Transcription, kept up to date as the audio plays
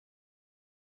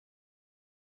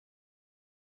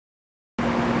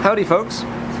Howdy folks.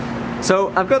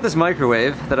 So I've got this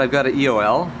microwave that I've got at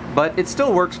EOL, but it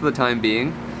still works for the time being.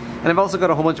 And I've also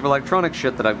got a whole bunch of electronic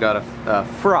shit that I've got to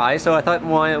fry, so I thought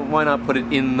why not put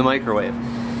it in the microwave.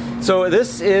 So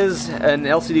this is an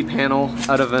LCD panel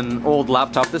out of an old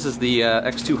laptop. This is the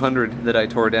X200 that I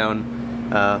tore down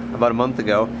about a month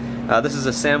ago. This is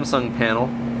a Samsung panel.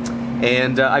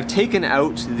 And I've taken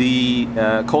out the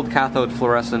cold cathode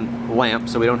fluorescent lamp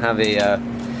so we don't have a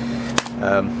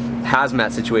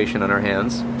hazmat situation on our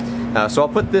hands. So I'll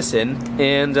put this in,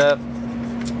 and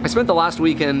I spent the last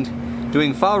weekend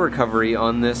doing file recovery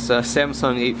on this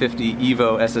Samsung 850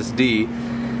 EVO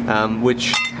SSD,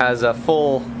 which has a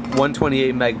full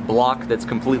 128 meg block that's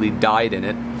completely died in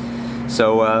it.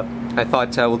 So I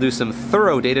thought we'll do some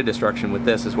thorough data destruction with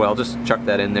this as well. Just chuck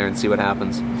that in there and see what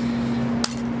happens.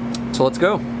 So let's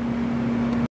go.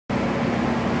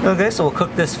 Okay, so we'll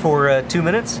cook this for 2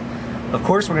 minutes. Of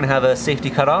course, we're going to have a safety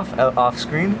cutoff out off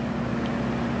screen.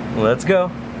 Let's go.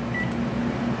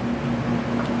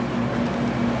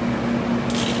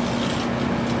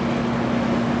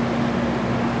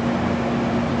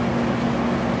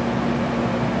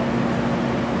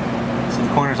 So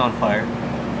the corner's on fire.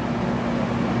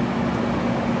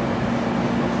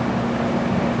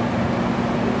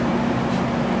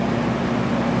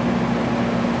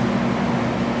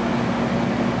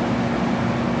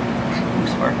 Ooh,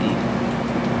 sparky.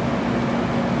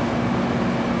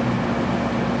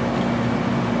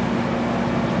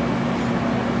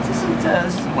 This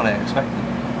isn't what I expected.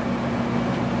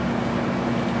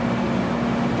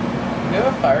 Do you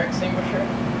have a fire extinguisher?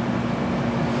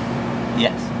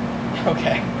 Yes.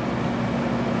 Okay.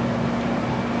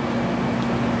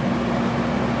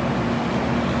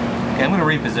 Okay, I'm going to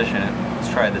reposition it. Let's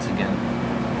try this again.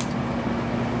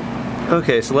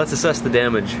 Okay, so let's assess the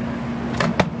damage.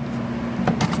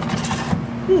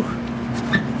 Whew.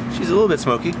 She's a little bit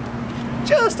smoky.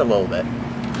 Just a little bit.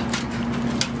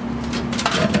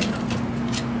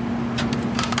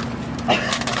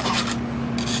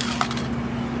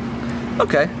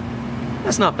 Okay,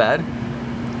 that's not bad.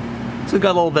 So we've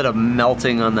got a little bit of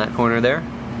melting on that corner there.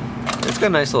 It's got a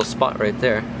nice little spot right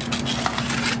there.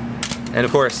 And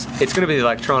of course, it's going to be the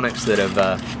electronics that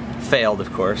have failed.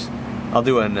 Of course, I'll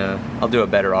do a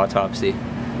better autopsy.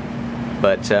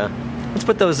 But let's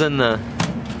put those in the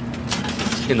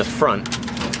front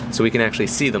so we can actually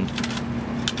see them.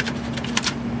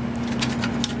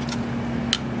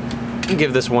 And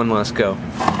give this one last go.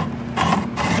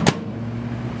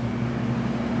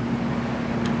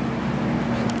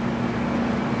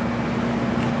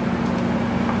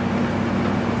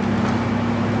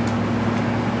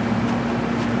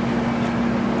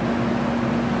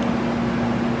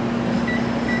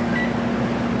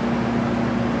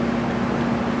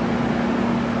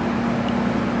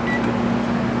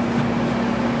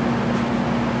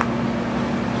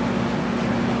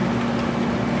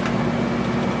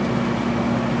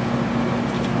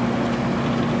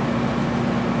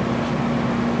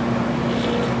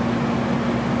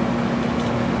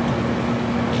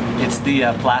 It's the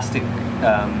plastic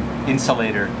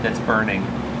insulator that's burning.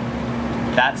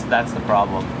 That's the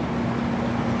problem.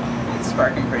 It's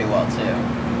sparking pretty well too.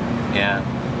 Yeah.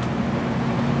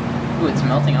 Ooh, it's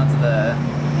melting onto the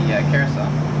carousel.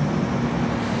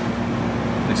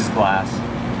 Which is glass.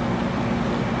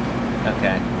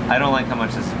 Okay. I don't like how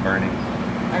much this is burning.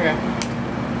 Okay.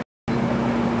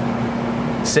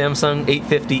 Samsung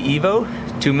 850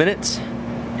 EVO, 2 minutes.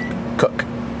 Cook.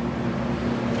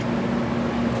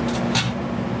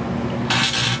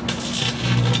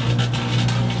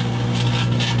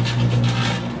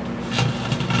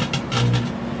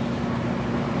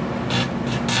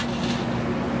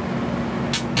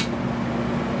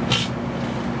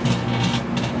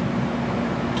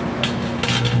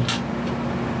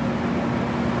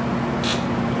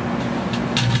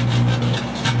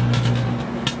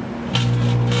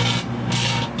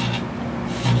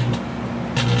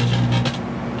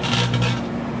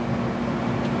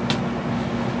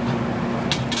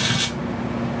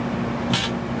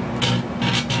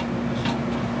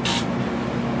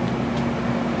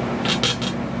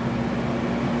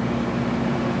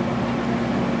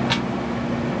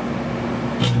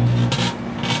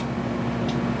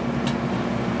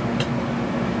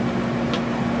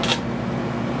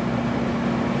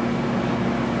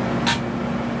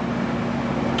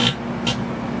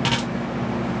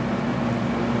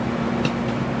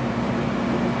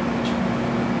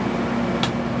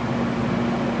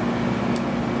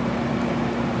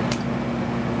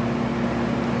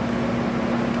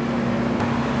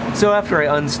 So after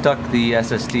I unstuck the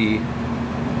SSD,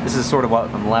 this is sort of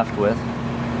what I'm left with.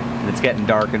 And it's getting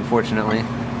dark, unfortunately.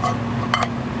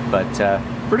 but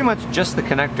pretty much just the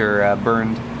connector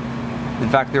burned. In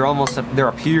fact, there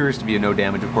appears to be no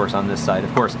damage, of course, on this side.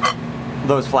 Of course,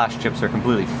 those flash chips are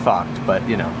completely fucked, but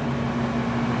you know.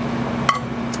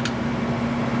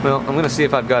 Well, I'm gonna see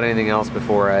if I've got anything else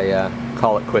before I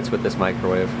call it quits with this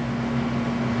microwave.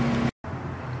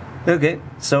 Okay,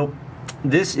 so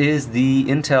this is the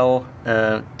Intel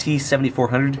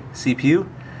T7400 CPU.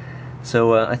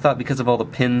 So I thought because of all the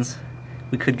pins,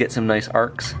 we could get some nice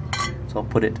arcs. So I'll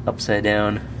put it upside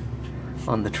down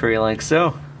on the tray like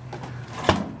so.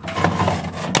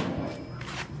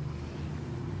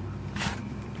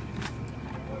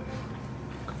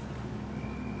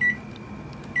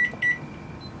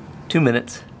 Two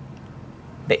minutes,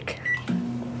 bake.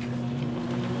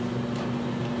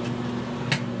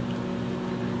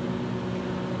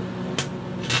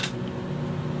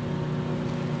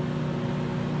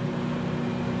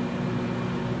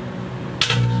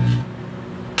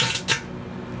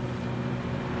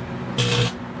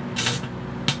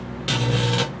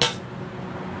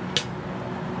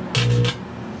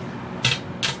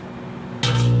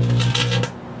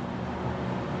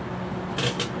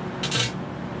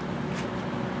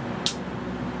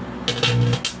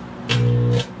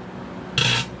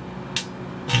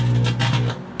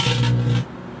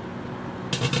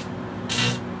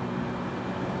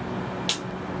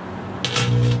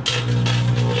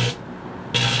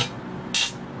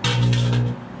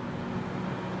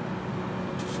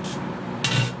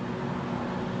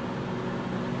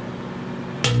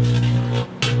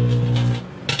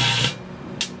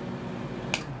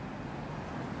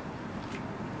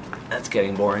 That's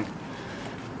getting boring.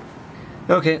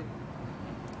 Okay,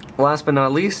 last but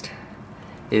not least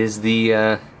is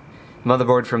the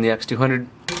motherboard from the X200.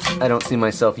 I don't see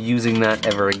myself using that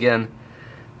ever again.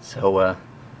 So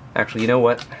actually, you know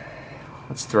what?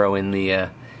 Let's throw in the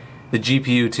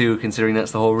GPU too, considering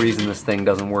that's the whole reason this thing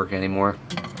doesn't work anymore.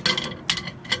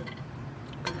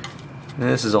 And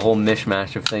this is a whole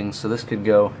mishmash of things, so this could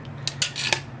go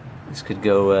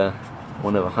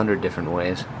one of 100 different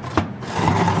ways.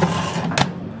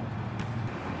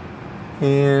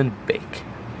 And bake.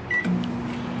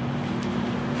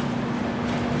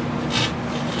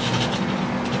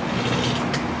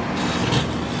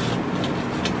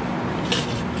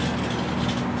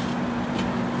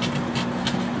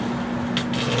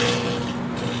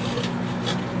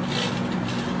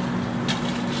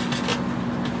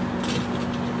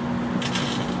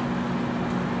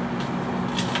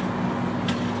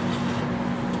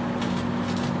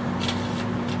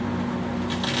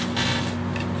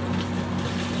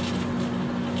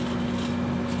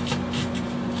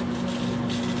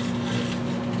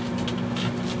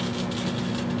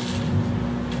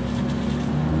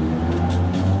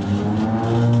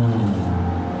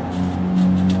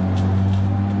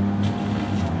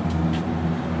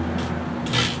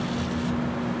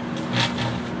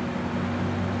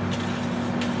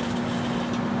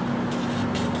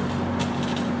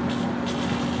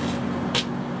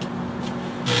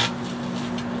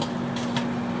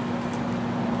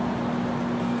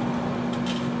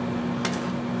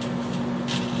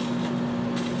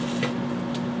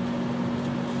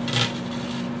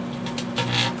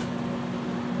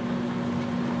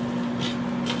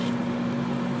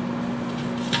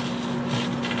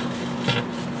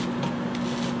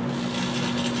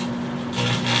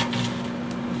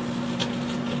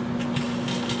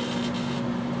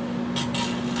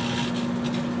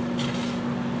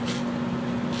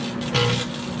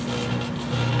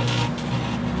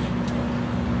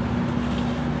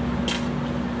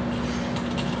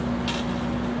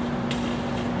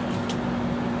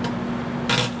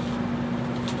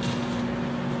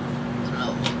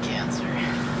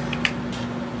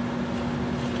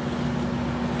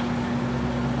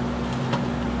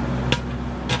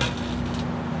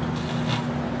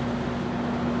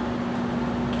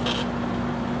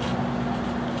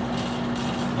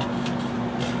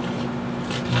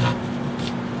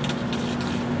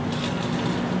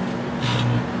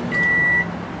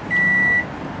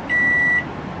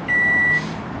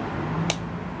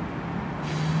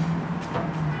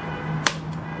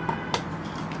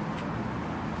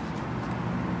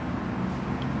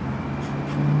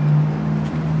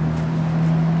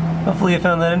 Hopefully you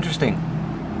found that interesting.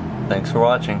 Thanks for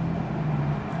watching.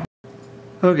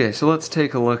 Okay, so let's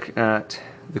take a look at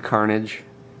the carnage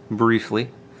briefly.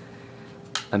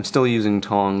 I'm still using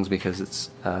tongs because it's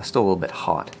still a little bit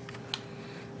hot.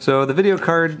 So the video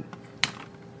card,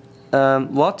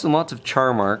 lots and lots of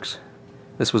char marks.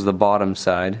 This was the bottom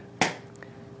side.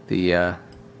 The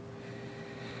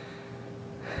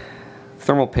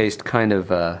thermal paste kind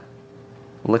of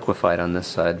liquefied on this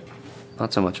side.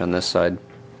 Not so much on this side.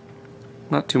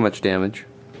 Not too much damage.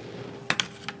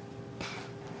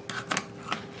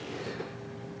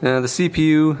 The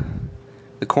CPU,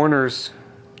 the corners,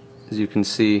 as you can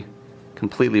see,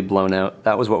 completely blown out.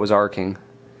 That was what was arcing.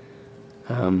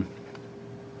 Other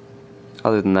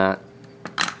than that,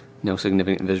 no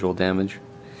significant visual damage.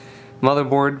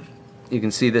 Motherboard, you can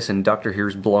see this inductor here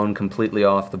is blown completely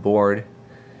off the board,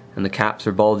 and the caps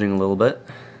are bulging a little bit.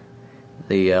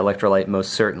 The electrolyte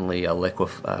most certainly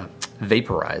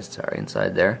vaporized,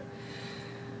 inside there.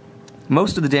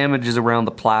 Most of the damage is around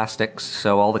the plastics,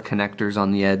 so all the connectors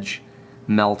on the edge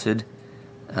melted.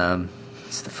 The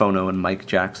phono and mic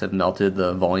jacks have melted,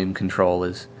 the volume control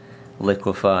is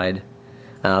liquefied.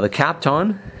 The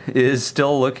Kapton is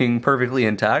still looking perfectly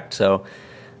intact, so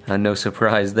no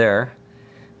surprise there.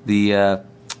 The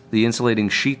insulating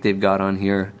sheet they've got on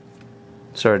here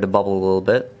started to bubble a little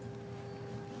bit.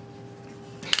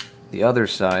 The other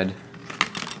side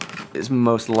is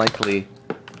most likely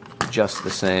just the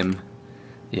same.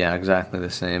 Yeah, exactly the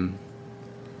same.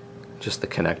 Just the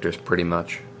connectors, pretty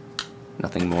much.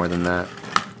 Nothing more than that.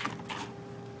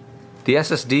 The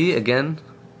SSD, again,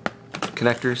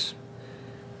 connectors.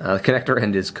 The connector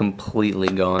end is completely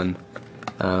gone,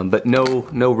 but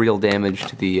no real damage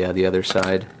to the other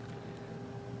side.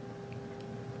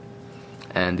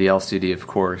 And the LCD, of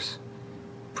course,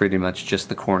 pretty much just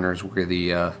the corners where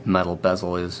the metal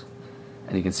bezel is.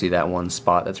 And you can see that one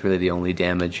spot, that's really the only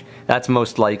damage. That's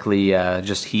most likely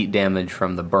just heat damage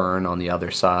from the burn on the other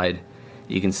side.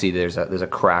 You can see there's a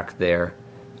crack there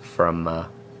from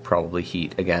probably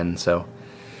heat again. So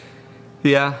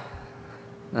yeah,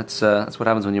 that's what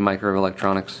happens when you microwave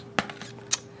electronics.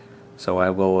 So I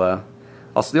will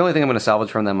also, the only thing I'm going to salvage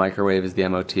from that microwave is the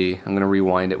MOT. I'm going to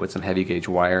rewind it with some heavy gauge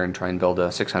wire and try and build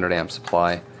a 600 amp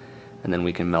supply, and then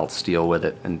we can melt steel with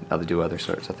it and do other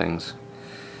sorts of things.